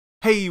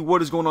Hey,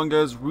 what is going on,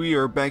 guys? We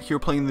are back here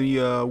playing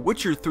the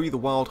Witcher 3: The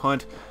Wild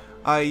Hunt.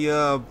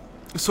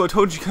 So I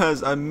told you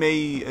guys I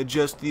may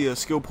adjust the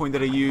skill point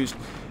that I used,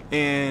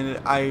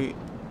 and I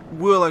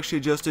will actually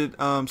adjust it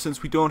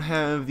since we don't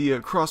have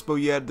the crossbow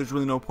yet. There's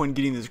really no point in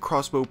getting this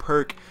crossbow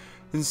perk,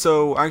 and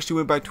so I actually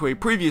went back to a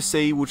previous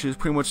save, which is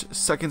pretty much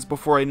seconds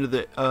before I ended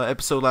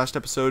the last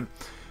episode,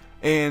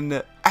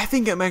 and I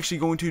think I'm actually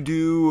going to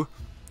do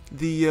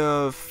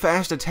the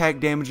fast attack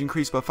damage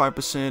increase by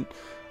 5%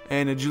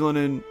 and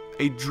adrenaline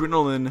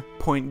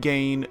point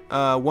gain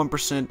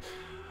 1%.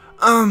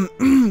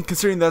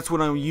 Considering that's what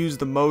I use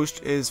the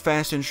most is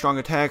fast and strong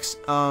attacks,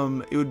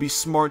 it would be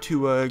smart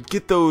to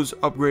get those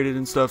upgraded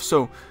and stuff.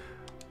 So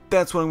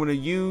that's what I'm going to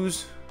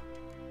use.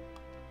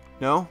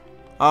 No?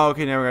 Oh,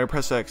 okay, now we gotta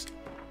press X. Do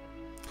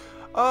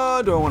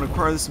I want to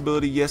acquire this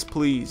ability? Yes,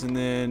 please. And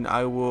then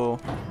I will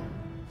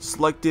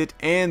select it,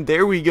 and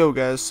there we go,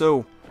 guys.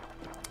 So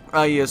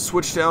I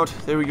switched out.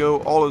 There we go.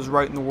 All is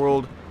right in the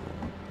world.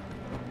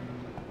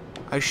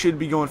 I should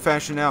be going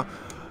faster now.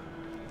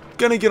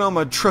 Gonna get on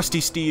my trusty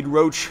steed,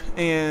 Roach,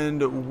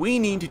 and we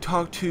need to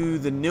talk to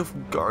the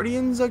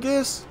Nilfgaardians, I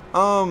guess?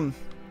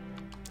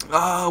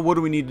 What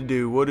do we need to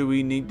do? What do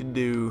we need to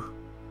do?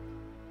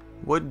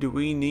 What do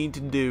we need to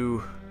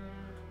do?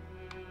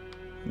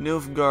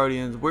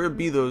 Nilfgaardians. Where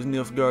be those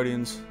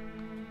Nilfgaardians?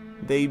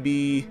 They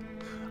be...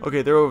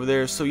 Okay, they're over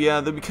there. So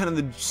yeah, they'll be kind of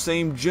the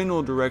same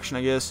general direction,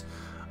 I guess.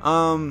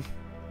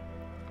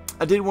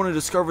 I did want to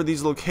discover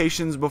these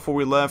locations before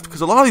we left, because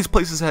a lot of these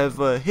places have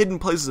hidden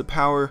places of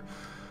power.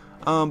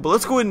 But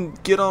let's go ahead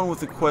and get on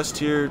with the quest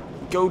here.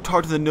 Go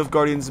talk to the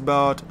Nilfgaardians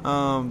about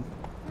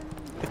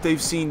if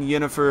they've seen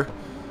Yennefer.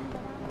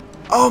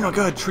 Oh my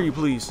god, tree,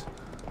 please.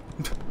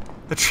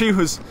 That tree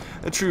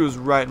was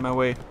right in my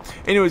way.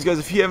 Anyways, guys,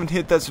 if you haven't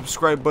hit that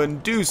subscribe button,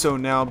 do so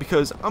now,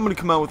 because I'm gonna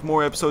come out with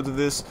more episodes of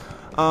this.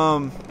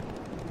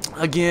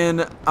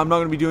 Again, I'm not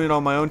gonna be doing it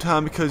on my own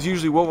time, because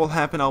usually what will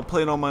happen, I'll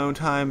play it on my own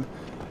time,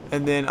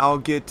 and then I'll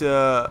get, you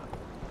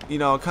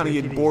know, I'll kind of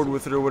get bored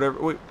with it or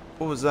whatever. Wait,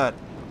 what was that?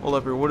 Hold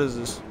up here, what is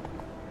this?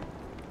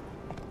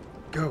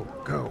 Go.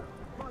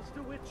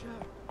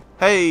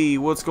 Hey,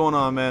 what's going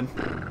on, man?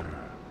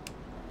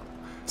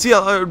 See,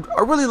 I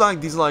really like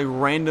these, like,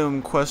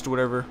 random quests or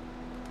whatever.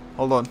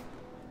 Hold on.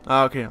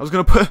 Okay, I was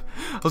gonna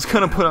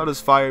put out his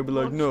fire, but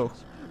like, no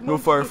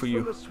fire for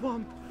you.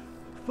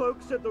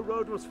 Folks said the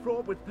road was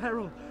fraught with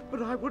peril,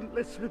 but I wouldn't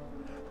listen.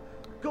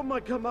 Got my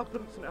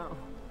comeuppance now.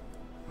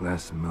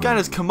 Less moon, got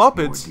his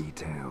comeuppance. more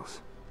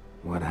details.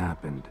 What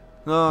happened?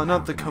 No,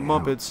 not the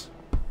comeuppance.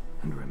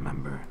 And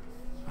remember,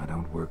 I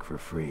don't work for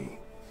free.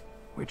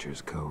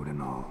 Witcher's code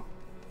and all.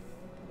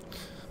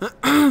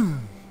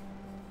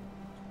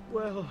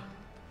 Well,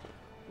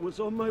 was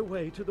on my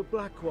way to the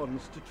Black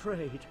Ones to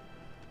trade.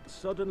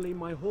 Suddenly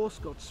my horse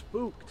got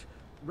spooked,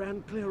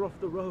 ran clear off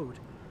the road.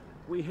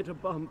 We hit a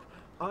bump.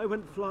 I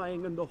went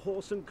flying and the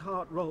horse and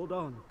cart rolled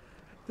on.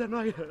 Then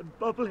I heard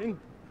bubbling,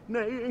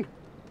 neighing,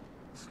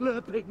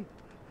 slurping.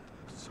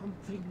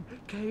 Something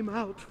came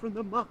out from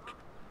the muck,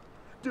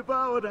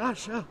 devoured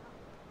Asher,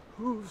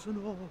 hooves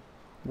and all.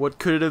 What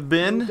could it have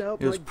been?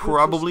 It was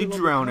probably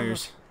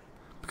drowners,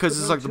 because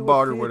it's like the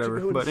bard or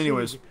whatever. But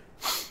anyways,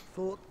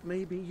 thought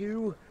maybe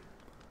you.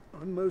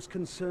 I'm most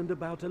concerned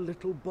about a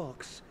little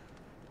box.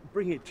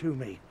 Bring it to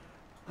me,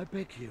 I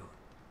beg you.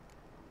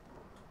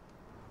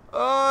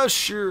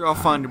 Sure, I'll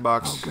find your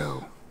box. I'll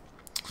go.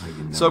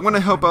 So I'm gonna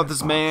help out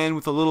this man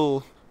with a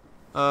little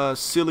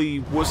silly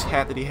wuss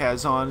hat that he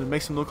has on. It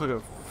makes him look like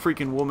a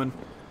freaking woman.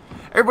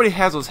 Everybody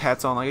has those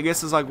hats on. Like, I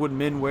guess it's like what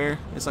men wear.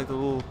 It's like the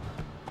little...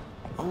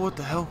 Oh, what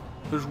the hell?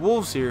 There's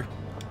wolves here.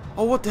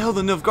 Oh, what the hell?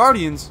 The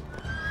Nilfgaardians.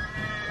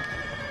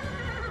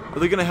 Are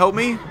they gonna help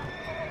me?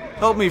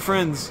 Help me,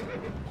 friends.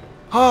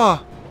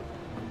 Ah!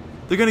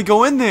 They're gonna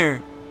go in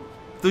there.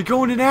 They're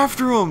going in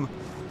after him.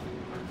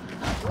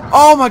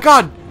 Oh my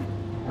god!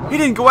 He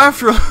didn't go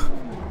after him.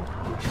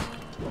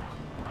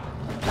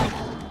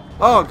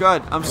 Oh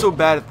god, I'm so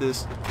bad at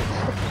this.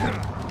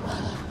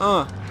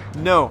 No.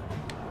 No.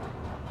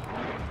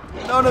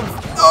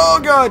 Oh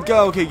god,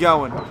 okay, got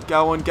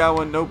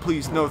one. No,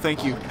 please, no,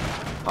 thank you.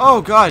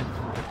 Oh god.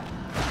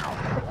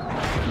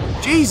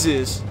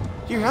 Jesus.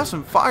 Here, have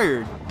some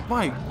fire.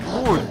 My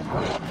lord.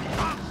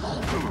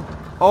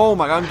 Oh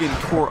my god, I'm getting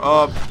tore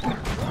up.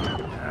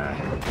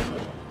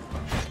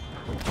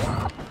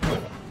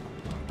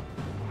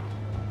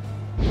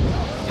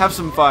 Have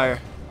some fire.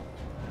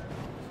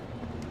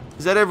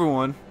 Is that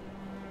everyone?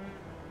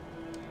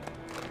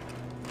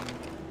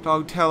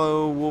 Dog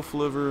tallow, wolf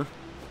liver,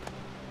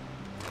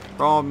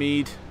 raw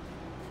meat.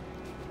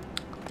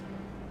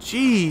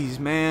 Jeez,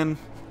 man.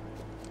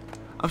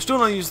 I'm still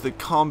not used to the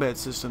combat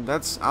system.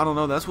 That's, I don't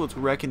know, that's what's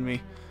wrecking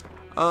me.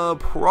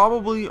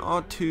 Probably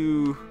ought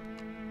to...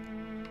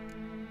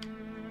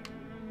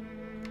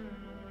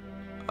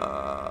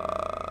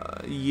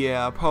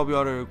 yeah, probably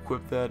ought to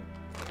equip that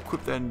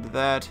into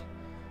that.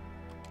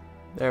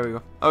 There we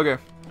go. Okay.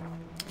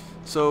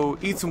 So,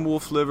 eat some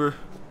wolf liver.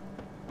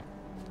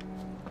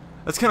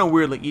 That's kind of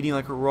weird, like eating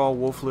like a raw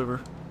wolf liver.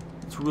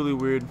 It's really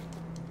weird.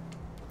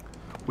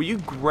 Will you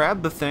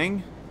grab the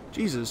thing?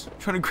 Jesus. I'm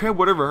trying to grab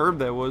whatever herb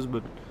that was,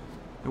 but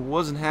it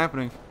wasn't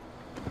happening.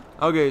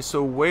 Okay,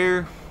 so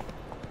where...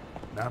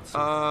 Not so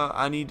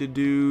I need to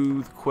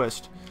do the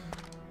quest.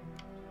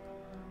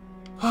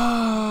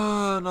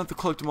 Not to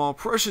collect them all.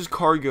 Precious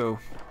cargo.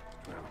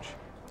 Ouch.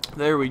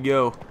 There we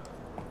go.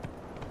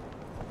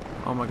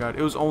 Oh my god,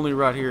 it was only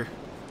right here.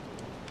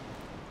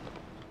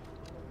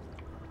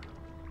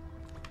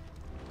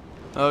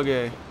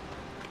 Okay.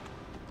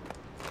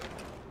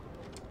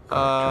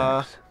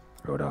 Tracks.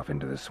 Rode off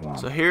into the swamp.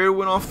 So here it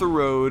went off the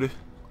road.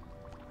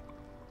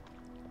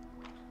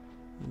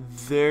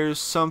 There's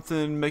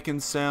something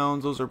making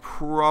sounds. Those are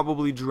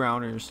probably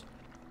drowners.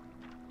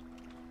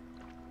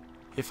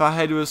 If I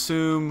had to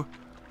assume,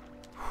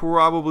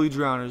 probably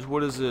drowners.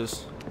 What is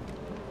this?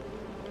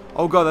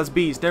 Oh god, that's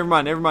bees. Never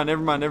mind, never mind,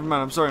 never mind, never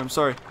mind. I'm sorry, I'm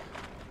sorry.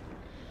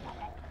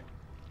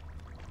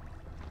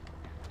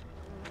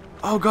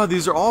 Oh god,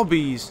 these are all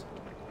bees.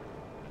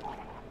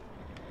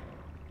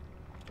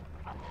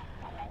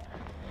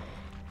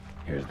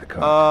 Here's the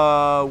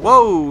car.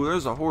 Whoa,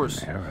 there's a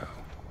horse. An arrow.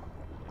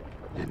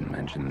 Didn't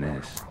mention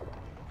this.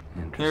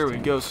 There we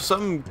Interesting. go. So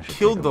something I should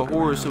killed take a the look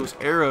horse. It around. was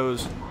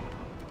arrows.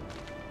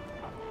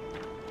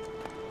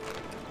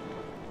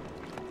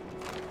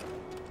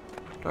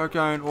 Dark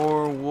iron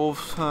ore,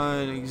 wolf's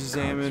hide, Carts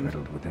examine.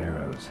 riddled with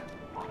arrows.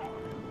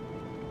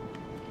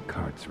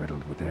 Carts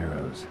riddled with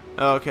arrows.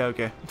 Oh, okay,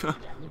 okay.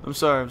 I'm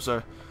sorry, I'm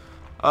sorry.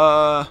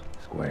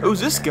 Square Who's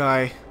the this neck.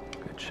 guy?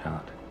 Good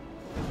shot.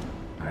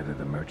 Either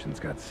the merchant's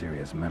got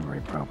serious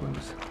memory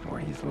problems, or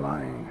he's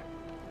lying.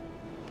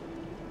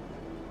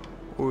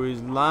 Or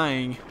he's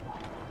lying.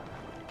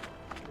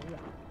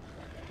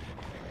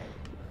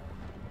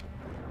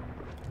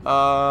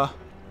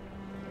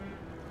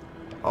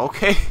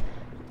 Okay.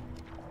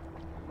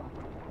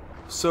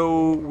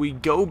 So we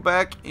go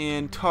back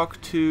and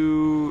talk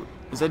to...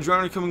 Is that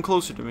drowner coming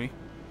closer to me?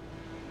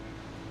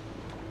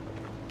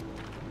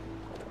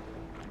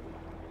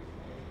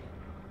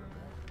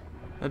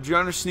 That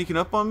drowner sneaking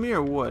up on me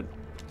or what?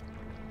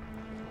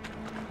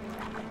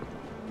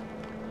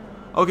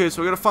 Okay,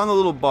 so we gotta find the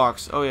little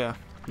box. Oh yeah.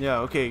 Yeah,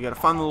 okay, gotta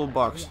find the little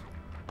box.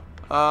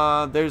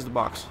 There's the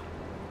box.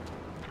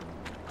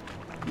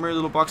 Come here,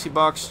 little boxy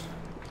box.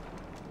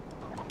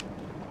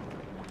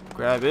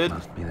 Grab it.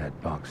 Must be that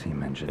box he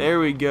mentioned. There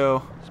we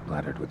go.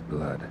 Splattered with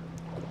blood.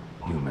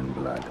 Human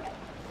blood.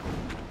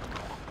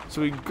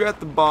 So we got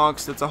the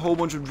box. That's a whole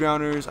bunch of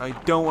drowners. I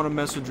don't want to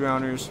mess with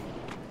drowners.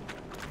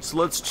 So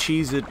let's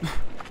cheese it.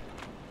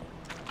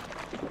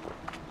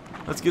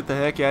 Let's get the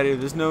heck out of here.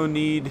 There's no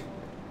need.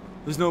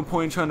 There's no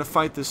point in trying to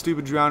fight the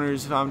stupid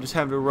drowners if I'm just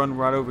having to run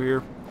right over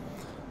here.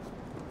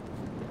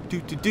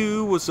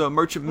 What's up,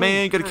 merchant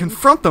man? Gotta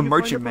confront the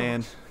merchant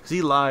man. Cause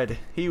he lied.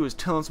 He was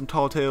telling some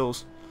tall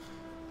tales.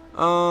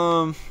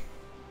 Found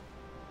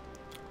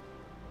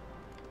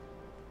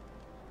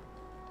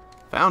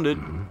it.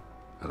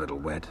 A little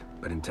wet,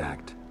 but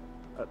intact.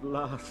 At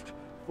last,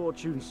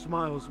 fortune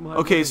smiles my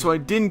Okay, way. so I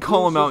didn't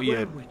call him out Yours is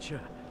yet. well,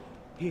 Witcher.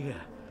 Here,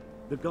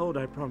 the gold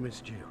I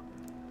promised you.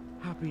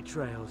 Happy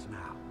trails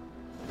now.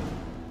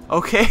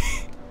 Okay.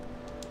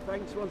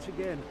 Thanks once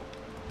again.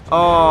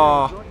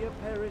 Oh. Not yet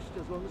perished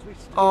as long as we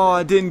stay Oh,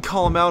 I there. didn't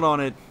call him out on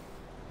it.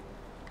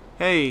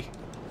 Hey.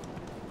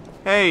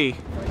 Hey.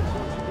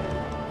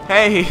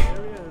 Hey. Area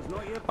has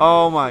not yet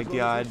Oh perished my as long as we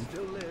god.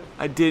 still live.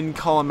 I didn't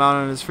call him out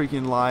on his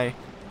freaking lie.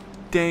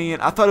 Dang it.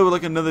 I thought it would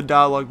like another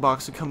dialogue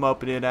box to come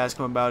up and it'd ask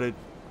him about it.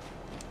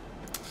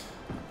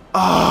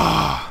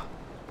 Ah.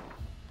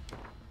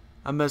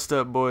 I messed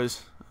up,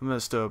 boys. I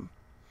messed up.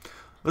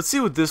 Let's see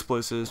what this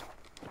place is.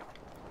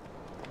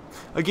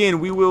 Again,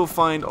 we will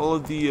find all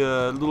of the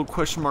little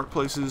question mark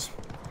places.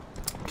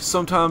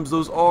 Sometimes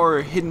those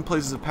are hidden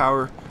places of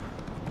power.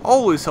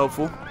 Always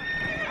helpful.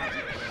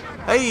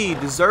 Hey,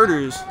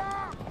 deserters.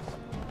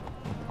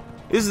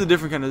 This is a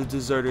different kind of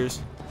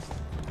deserters.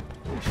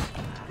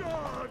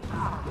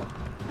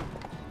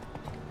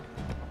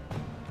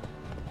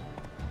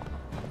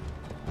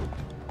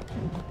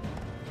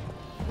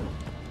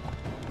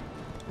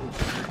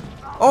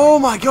 Oh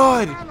my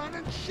god!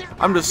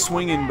 I'm just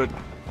swinging, but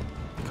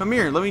come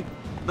here. Let me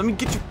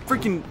get you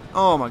freaking.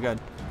 Oh my god,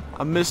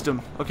 I missed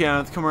him. Okay, I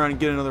have to come around and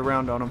get another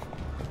round on him.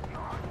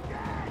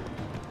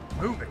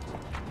 Move it.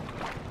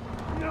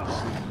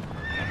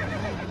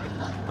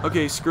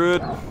 Okay, screw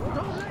it.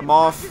 I'm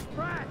off.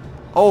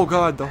 Oh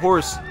god, the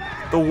horse,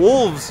 the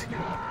wolves.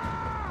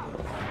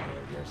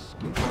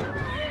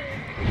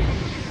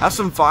 Have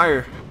some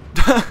fire.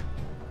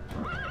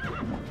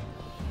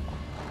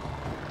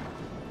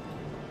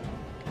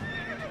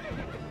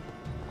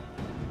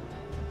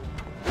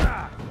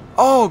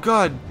 Oh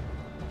god.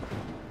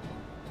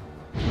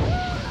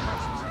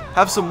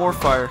 Have some more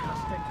fire.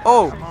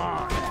 Oh.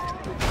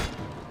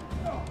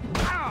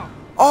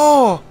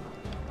 Oh.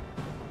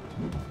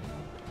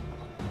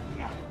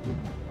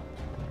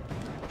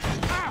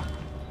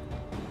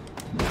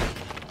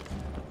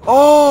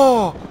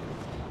 Oh.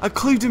 I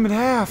cleaved him in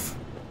half.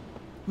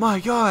 My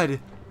god.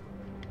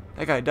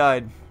 That guy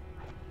died.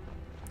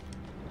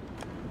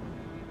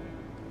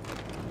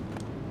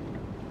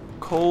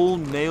 coal,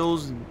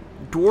 nails,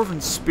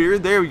 dwarven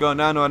spirit. There we go.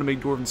 Now I know how to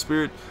make dwarven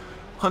spirit.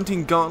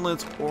 Hunting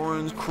gauntlets,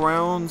 orange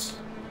crowns.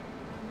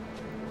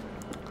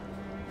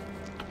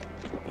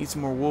 Eat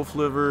some more wolf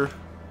liver.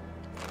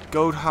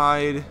 Goat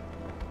hide.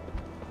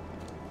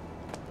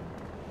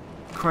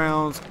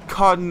 Crowns,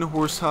 cotton,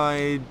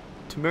 horsehide,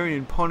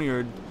 Temerian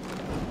poniard.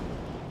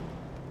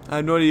 I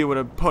have no idea what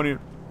a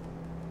poniard.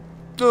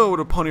 Oh, what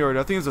a poniard!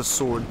 I think it's a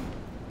sword.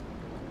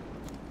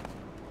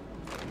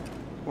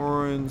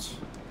 Orange,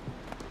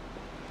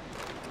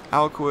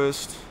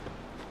 alquist,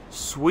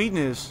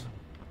 sweetness.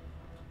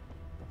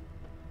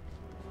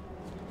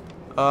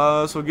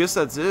 So I guess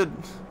that's it.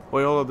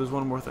 Wait, hold up. There's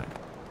one more thing.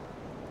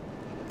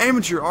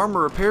 Amateur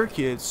armor repair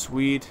kit.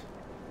 Sweet.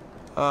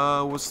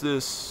 What's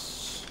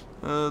this?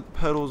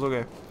 Pedals,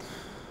 okay.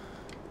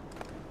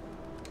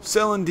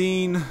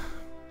 Celandine.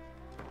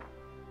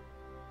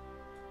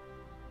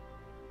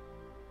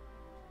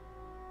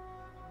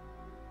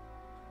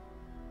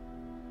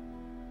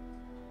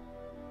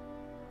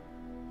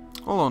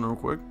 Hold on real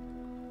quick.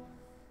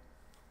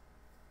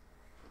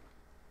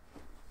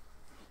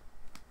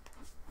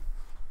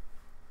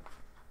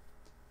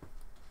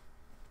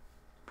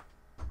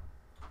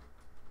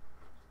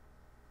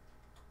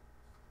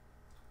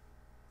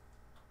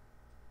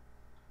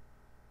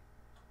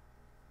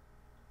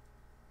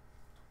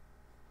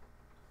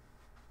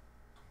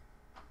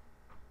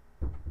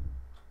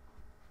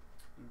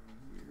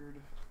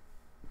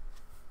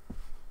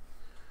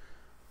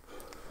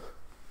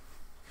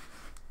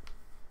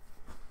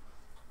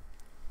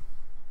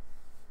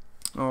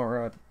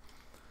 Alright.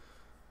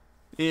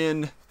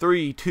 In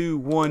 3, 2,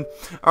 1.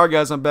 Alright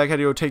guys, I'm back. I had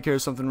to go take care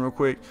of something real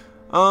quick.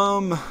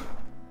 Okay,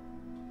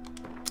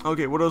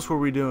 what else were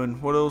we doing?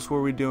 We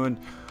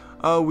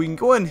can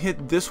go ahead and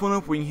hit this one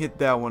up. We can hit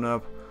that one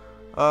up.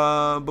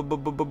 I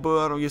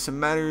don't guess it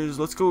matters.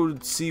 Let's go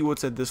see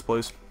what's at this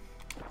place.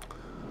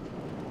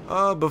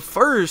 But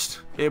first,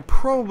 it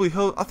probably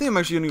helps. I think I'm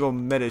actually gonna go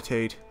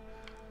meditate.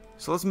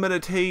 So let's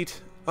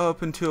meditate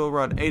up until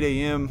around 8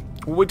 a.m.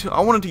 Wait till,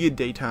 I want it to get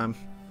daytime.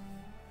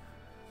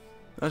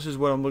 That's just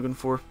what I'm looking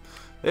for.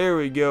 There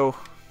we go.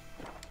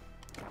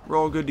 We're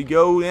all good to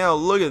go. Now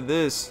look at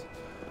this.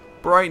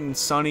 Bright and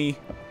sunny.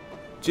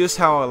 Just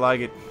how I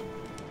like it.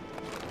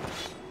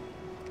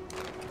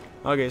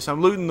 Okay, so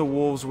I'm looting the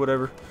wolves,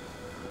 whatever.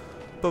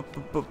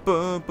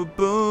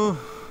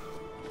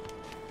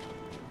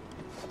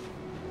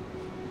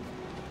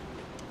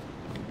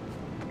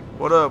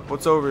 What up?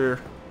 What's over here?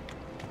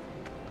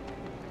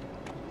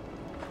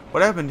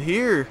 What happened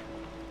here?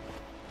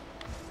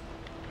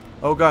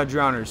 Oh god,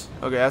 drowners.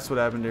 Okay, that's what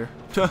happened here.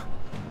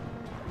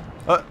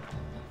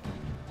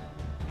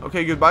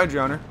 Okay, goodbye,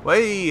 drowner.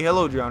 Hey,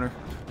 hello, drowner.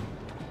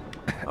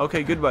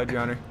 Okay, goodbye,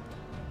 drowner.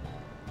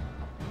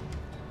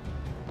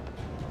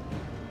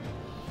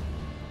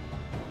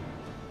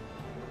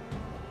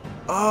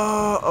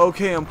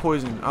 Okay, I'm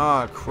poisoned.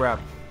 Ah, crap.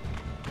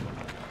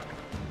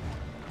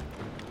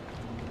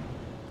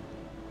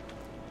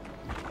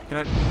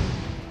 Can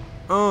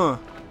I?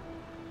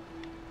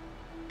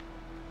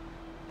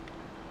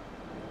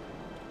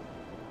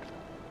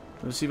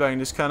 Let's see if I can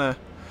just kind of.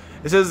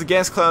 It says the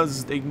gas cloud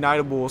is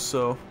ignitable,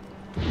 so.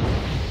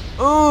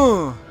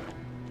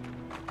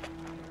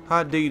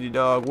 Hot diggity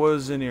dog. What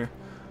is in here?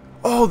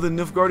 Oh, the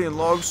Nilfgaardian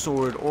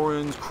longsword,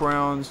 orange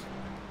crowns.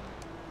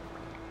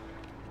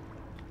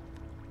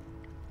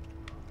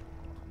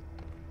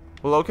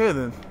 Well, okay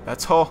then.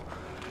 That's all.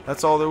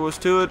 That's all there was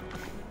to it.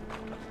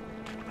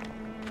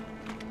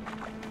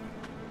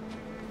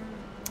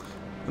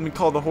 Let me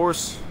call the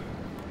horse.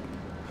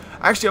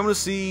 Actually, I'm gonna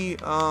see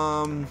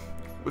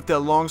if that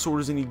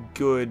longsword is any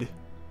good.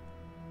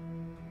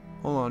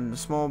 Hold on, a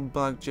small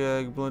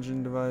blackjack,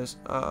 bludgeoning device.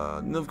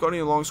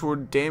 Nilfgaardian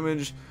longsword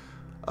damage.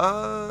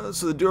 So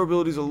the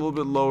durability is a little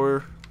bit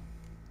lower.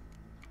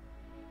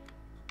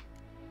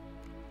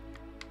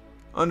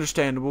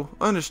 Understandable,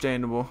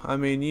 understandable. I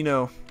mean, you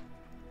know.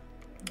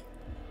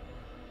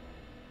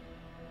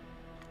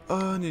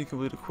 I need to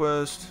complete a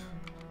quest.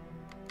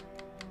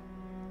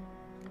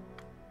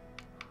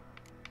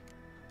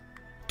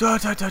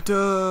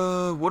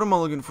 What am I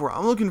looking for?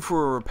 I'm looking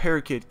for a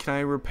repair kit. Can I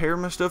repair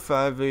my stuff?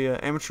 I have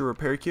a amateur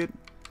repair kit.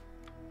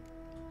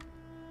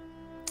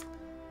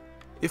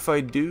 If I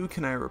do,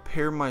 can I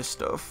repair my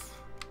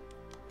stuff?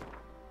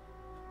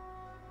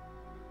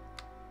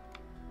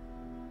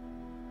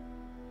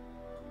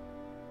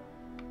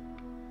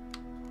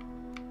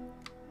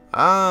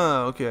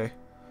 Ah, okay.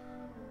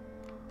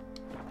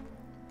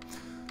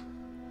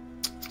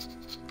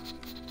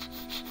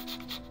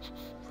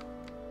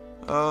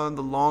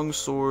 The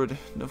longsword,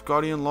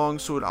 Nilfgaardian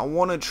longsword. I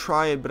want to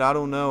try it, but I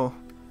don't know.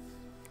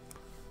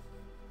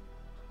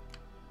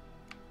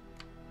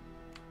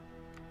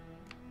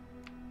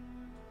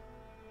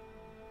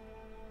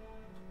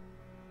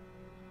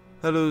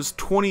 That does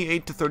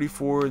 28 to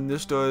 34, and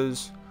this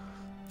does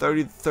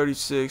 30 to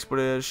 36, but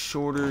it has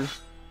shorter.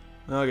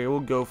 Okay, we'll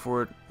go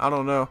for it. I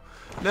don't know.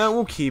 No,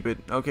 we'll keep it.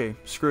 Okay,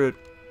 screw it.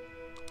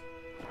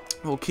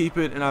 We'll keep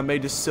it, and I may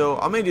just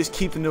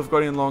keep the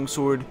Nilfgaardian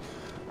longsword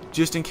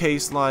just in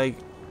case like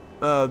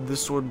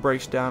this sword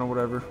breaks down or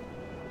whatever.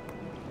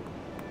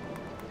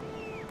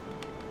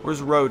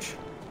 Where's Roach?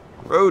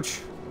 Roach!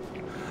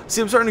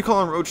 See, I'm starting to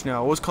call him Roach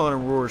now. I was calling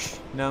him Rorsch.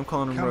 Now I'm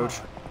calling him Roach.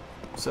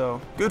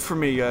 So, good for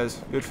me,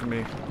 guys. Good for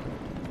me.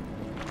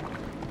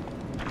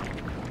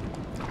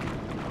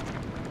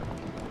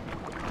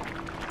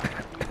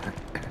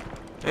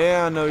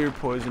 Yeah, I know you're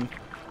poisoned.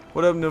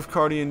 What up,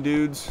 Nilfgaardian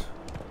dudes?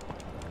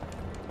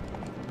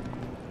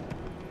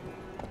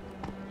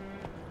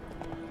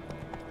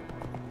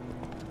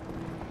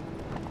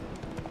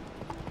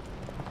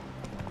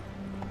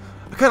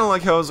 I kind of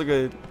like how it's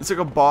like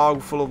a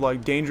bog full of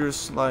like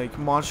dangerous like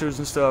monsters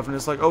and stuff, and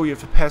it's like, oh, you have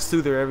to pass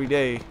through there every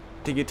day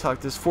to get to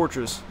like this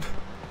fortress.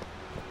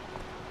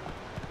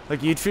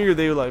 Like you'd figure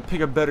they would like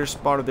pick a better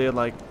spot, or they'd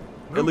like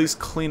at least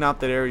clean out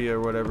that area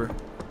or whatever.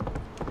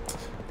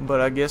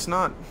 But I guess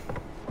not.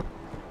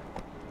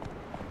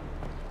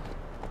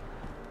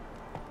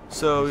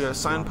 So yeah,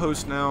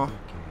 signpost now.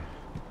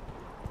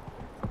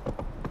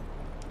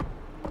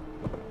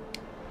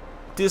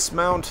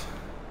 Dismount,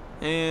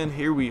 and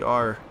here we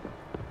are.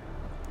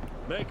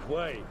 Make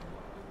way.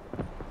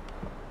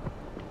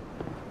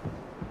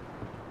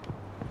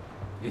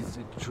 Is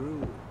it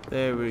true?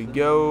 There we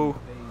go.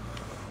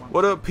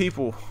 What up,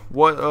 people?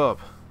 What up?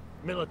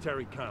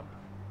 Military camp.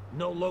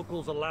 No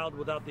locals allowed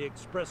without the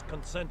express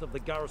consent of the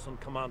garrison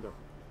commander.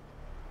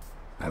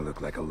 I look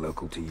like a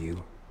local to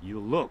you? You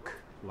look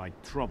like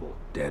trouble.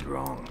 Dead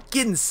wrong.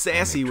 Getting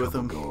sassy with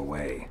him. Go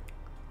away.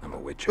 I'm a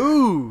witcher.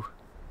 Ooh!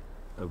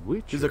 A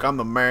witcher? He's like, I'm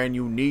the man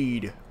you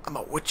need. I'm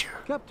a witcher.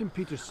 Captain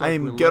Peter I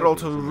am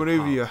Geralt of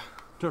Rivia.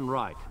 Turn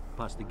right,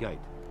 past the gate.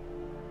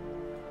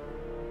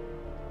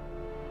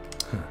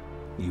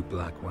 You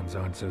black ones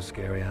aren't so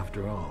scary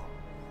after all.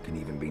 Can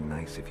even be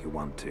nice if you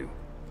want to.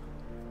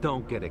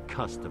 Don't get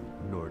accustomed,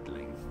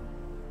 Nordling.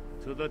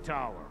 To the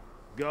tower.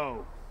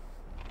 Go.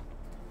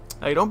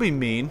 Hey, don't be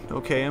mean.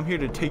 Okay, I'm here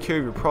to take care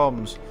of your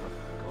problems.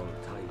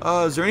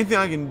 Is there anything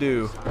I can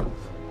do?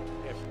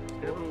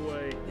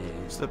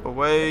 Step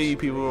away. You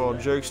people are all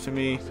jerks to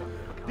me.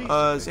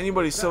 Is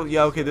anybody still?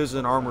 Yeah, okay, there's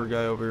an armor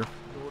guy over here.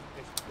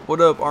 What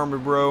up, armor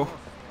bro?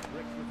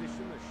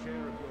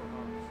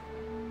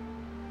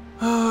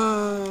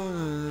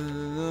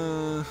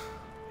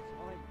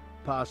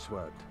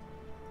 Password.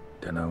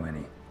 Don't know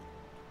any.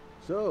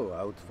 So,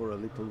 out for a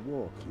little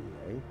walk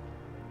here, eh?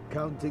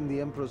 Counting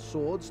the Emperor's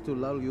swords to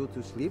lull you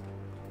to sleep?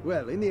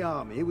 Well, in the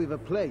army, we've a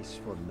place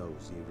for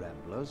nosy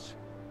ramblers.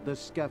 The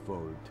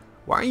scaffold.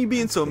 Why are you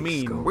being so Thick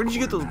mean? skull Where did you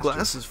get those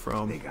quartermaster. glasses They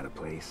from? got a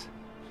place.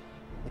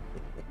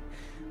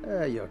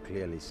 You're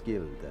clearly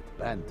skilled at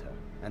banter.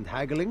 And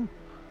haggling?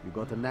 You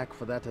got a knack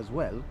for that as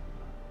well?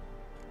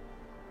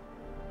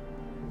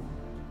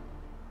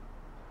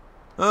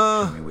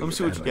 Let me you're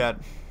see what you got.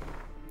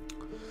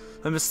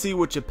 Let me see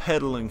what you're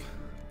peddling.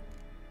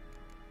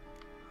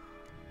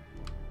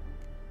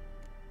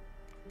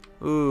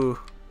 Ooh.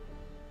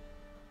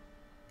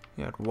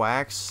 You got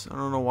wax. I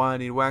don't know why I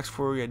need wax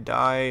for. You got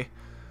dye.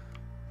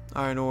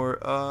 Iron ore.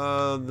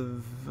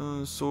 The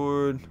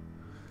sword.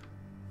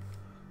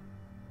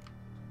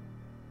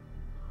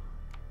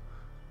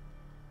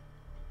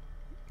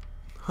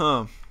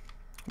 Huh.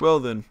 Well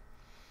then.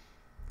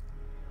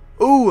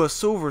 Ooh, a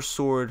silver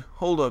sword.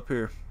 Hold up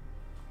here.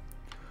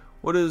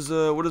 What does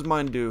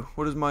mine do?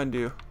 What does mine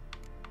do?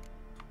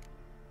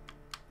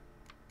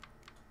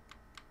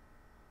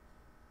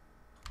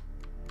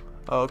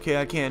 Okay,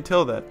 I can't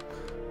tell that.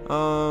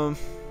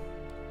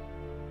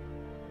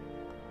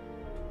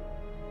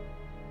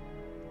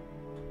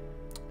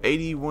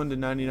 81 to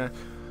 99.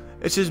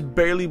 It's just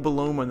barely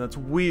below mine. That's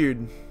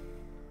weird.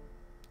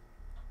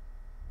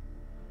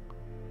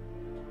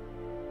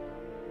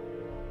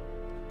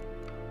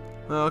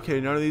 Okay,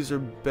 none of these are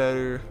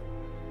better.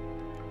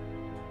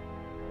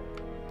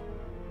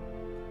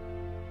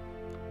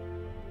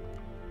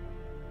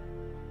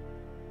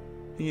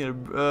 Yeah,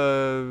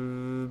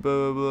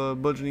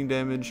 bludgeoning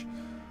damage.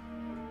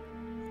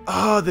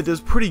 Ah, that does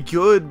pretty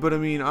good, but I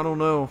mean, I don't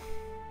know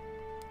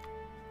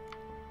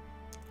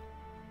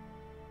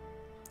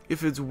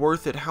if it's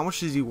worth it. How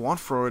much does he want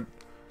for it?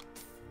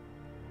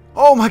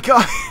 Oh my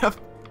god!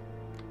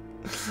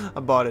 I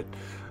bought it.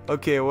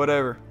 Okay,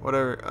 whatever.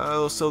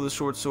 I'll sell the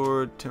short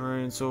sword,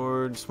 Temerian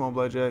sword, small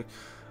blackjack.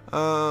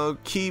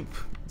 Keep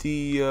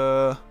the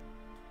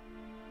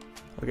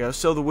okay, I'll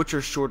sell the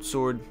Witcher short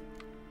sword.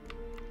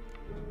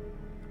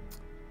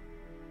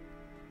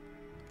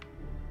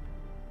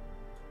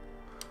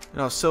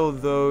 And I'll sell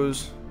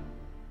those.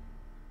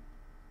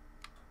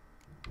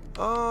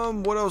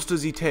 What else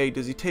does he take?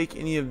 Does he take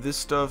any of this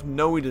stuff?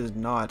 No, he does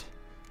not.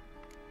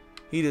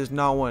 He does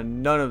not want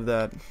none of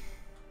that.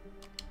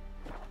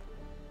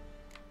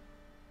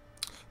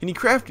 Can you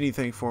craft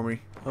anything for me?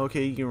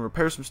 Okay, you can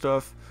repair some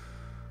stuff.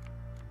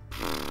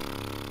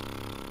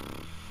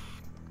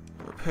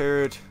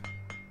 Repair it.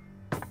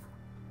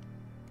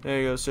 There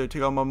you go, sir.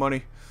 Take all my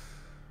money.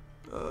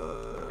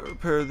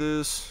 Repair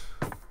this.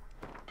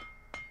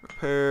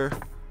 Repair.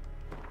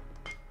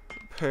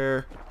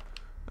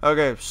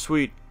 Okay,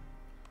 sweet.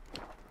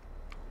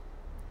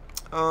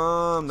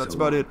 That's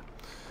about it.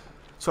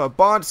 So I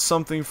bought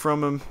something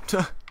from him.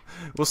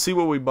 We'll see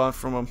what we bought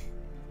from him.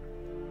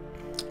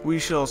 We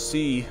shall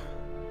see.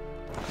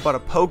 I bought a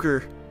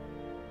poker.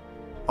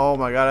 Oh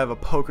my god, I have a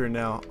poker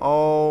now.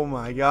 Oh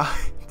my god.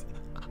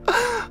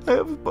 I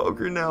have a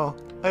poker now.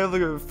 I have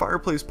like a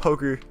fireplace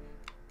poker.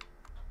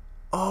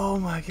 Oh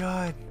my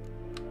god.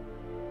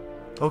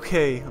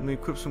 Okay, let me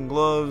equip some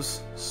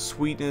gloves.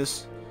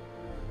 Sweetness.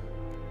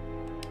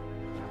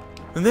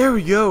 And there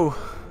we go.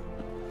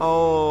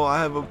 Oh, I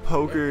have a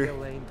poker.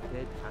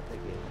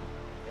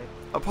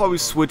 I'll probably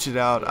switch it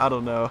out. I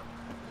don't know.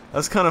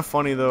 That's kind of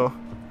funny though.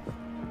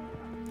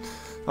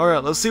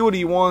 Alright, let's see what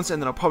he wants,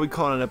 and then I'll probably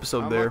call it an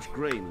episode there. How much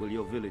grain will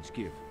your village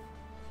give?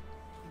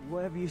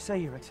 Whatever you say,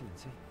 Your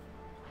Excellency.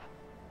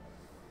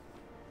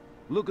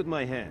 Look at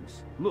my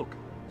hands. Look.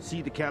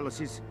 See the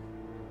calluses?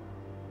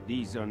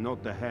 These are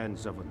not the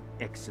hands of an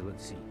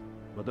excellency,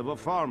 but of a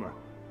farmer.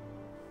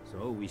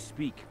 So we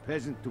speak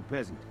peasant to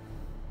peasant.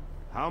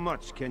 How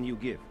much can you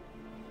give?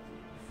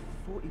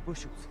 40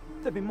 bushels.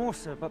 There'd be more,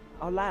 sir, but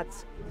our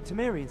lads, the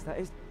Temerians, that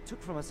is,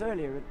 took from us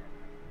earlier and...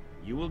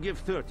 You will give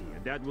 30,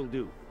 and that will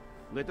do.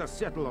 Let us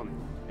settle on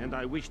it, and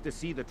I wish to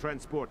see the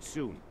transport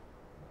soon.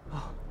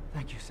 Oh,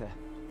 thank you, sir.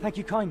 Thank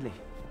you kindly.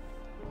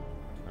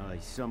 I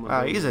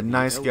summoned he's a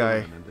nice guy.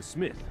 And the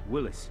smith,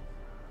 Willis.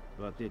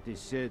 But it is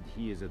said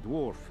he is a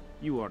dwarf.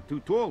 You are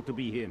too tall to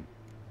be him.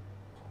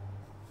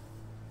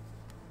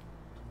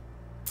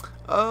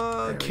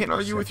 Can't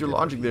argue with your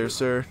logic there,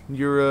 sir.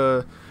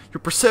 Your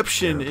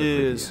perception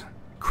is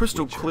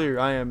crystal clear.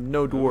 I am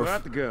no dwarf.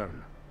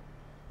 Ratgern.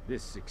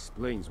 This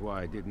explains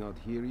why I did not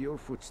hear your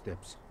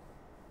footsteps.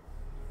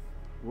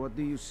 What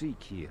do you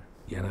seek here?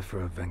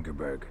 Yennefer of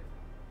Vengerberg.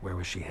 Where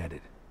was she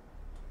headed?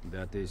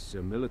 That is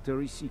a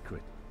military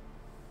secret.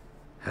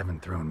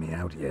 Haven't thrown me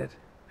out yet.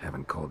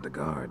 Haven't called the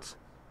guards.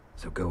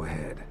 So go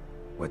ahead.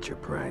 What's your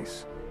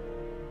price?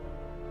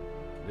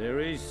 There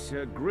is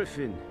a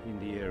griffin in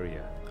the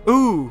area.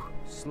 Ooh!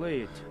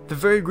 Slay it. The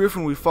very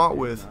griffin we fought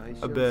with,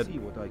 I bet. See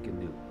what I can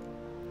do.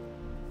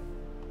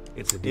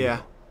 It's a deal.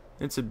 Yeah,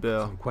 it's a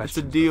bill. Some It's a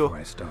questions deal. before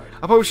I start.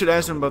 I probably should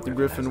ask him Know about the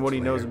where griffin, has what its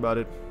he knows lair? about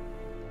it.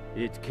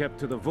 It kept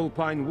to the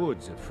Vulpine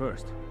Woods at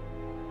first.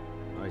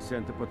 I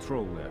sent a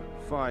patrol there,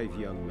 5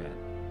 young men.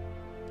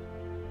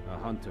 A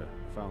hunter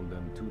found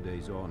them 2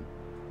 days on.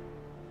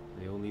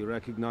 They only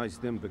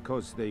recognized them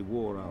because they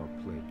wore our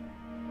plate.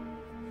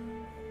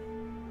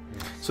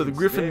 So the Since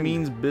griffin then,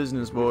 means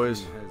business,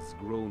 boys. Griffin has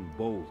grown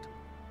bold.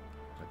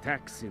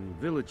 Attacks in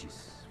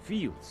villages,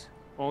 fields,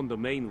 on the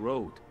main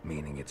road.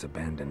 Meaning it's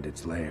abandoned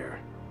its lair.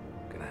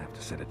 Gonna have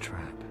to set a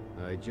trap.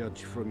 I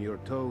judge from your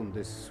tone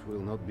this will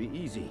not be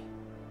easy.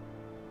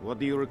 What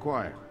do you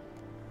require?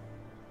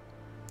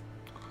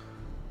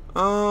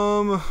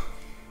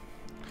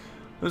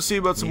 Let's see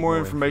about some Need more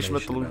information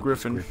about the little this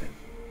griffin.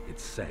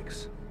 Its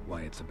sex,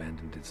 why it's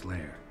abandoned its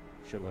lair.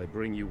 Shall I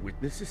bring you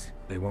witnesses?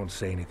 They won't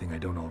say anything I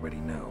don't already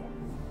know.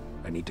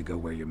 I need to go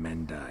where your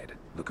men died.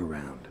 Look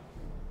around.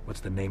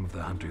 What's the name of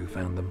the hunter who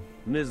found them?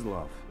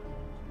 Mislov.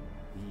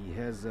 He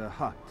has a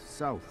hut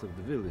south of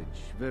the village,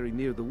 very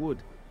near the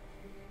wood.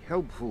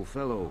 Helpful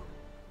fellow.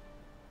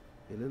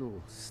 A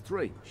little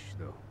strange,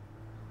 though.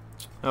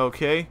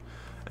 Okay.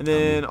 And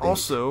then Bait.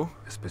 also...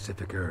 A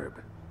specific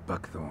herb.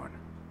 Buckthorn.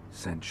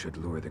 Scent should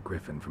lure the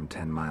griffin from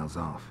 10 miles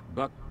off.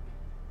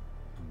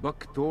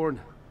 Buckthorn?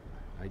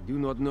 I do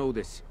not know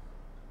this.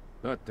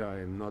 But I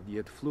am not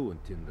yet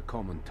fluent in the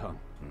common tongue.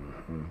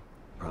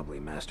 Probably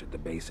mastered the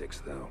basics,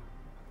 though.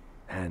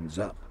 Hands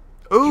up.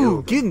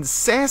 Ooh, getting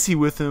sassy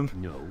with him.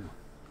 No.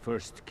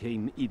 First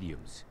came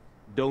idioms.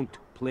 Don't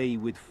play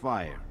with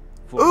fire.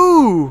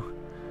 Ooh!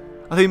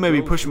 I think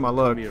maybe Go pushing to my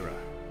luck. Chimera,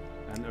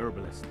 an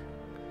herbalist.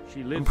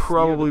 She lives I'm near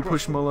probably the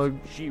pushing my luck.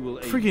 crossroads. She will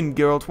aid you. Freaking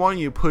Geralt, why are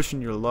you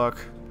pushing your luck?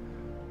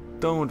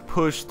 Don't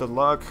push the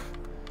luck.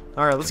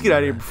 Alright, let's get out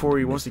of here before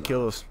he wants to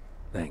kill us.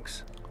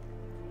 Thanks.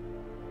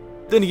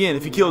 Then again,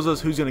 if he kills us,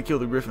 who's gonna kill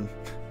the griffin?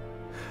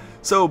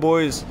 So,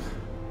 boys.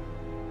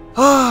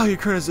 Your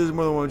current says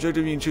more than one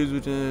objective. You can choose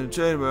which.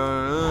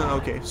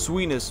 Okay,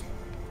 sweetness.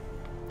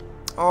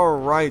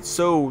 Alright,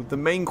 so the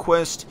main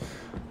quest.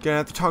 Gonna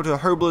have to talk to a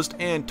herbalist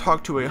and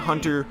talk to a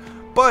hunter.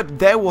 But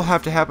that will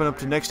have to happen up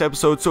to next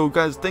episode. So,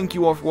 guys, thank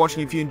you all for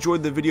watching. If you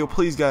enjoyed the video,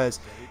 please, guys,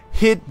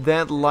 hit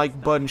that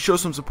like button. Show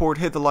some support.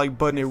 Hit the like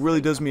button. It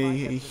really does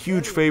me a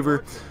huge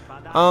favor.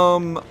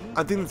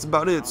 I think that's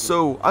about it.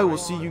 So, I will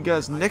see you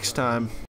guys next time.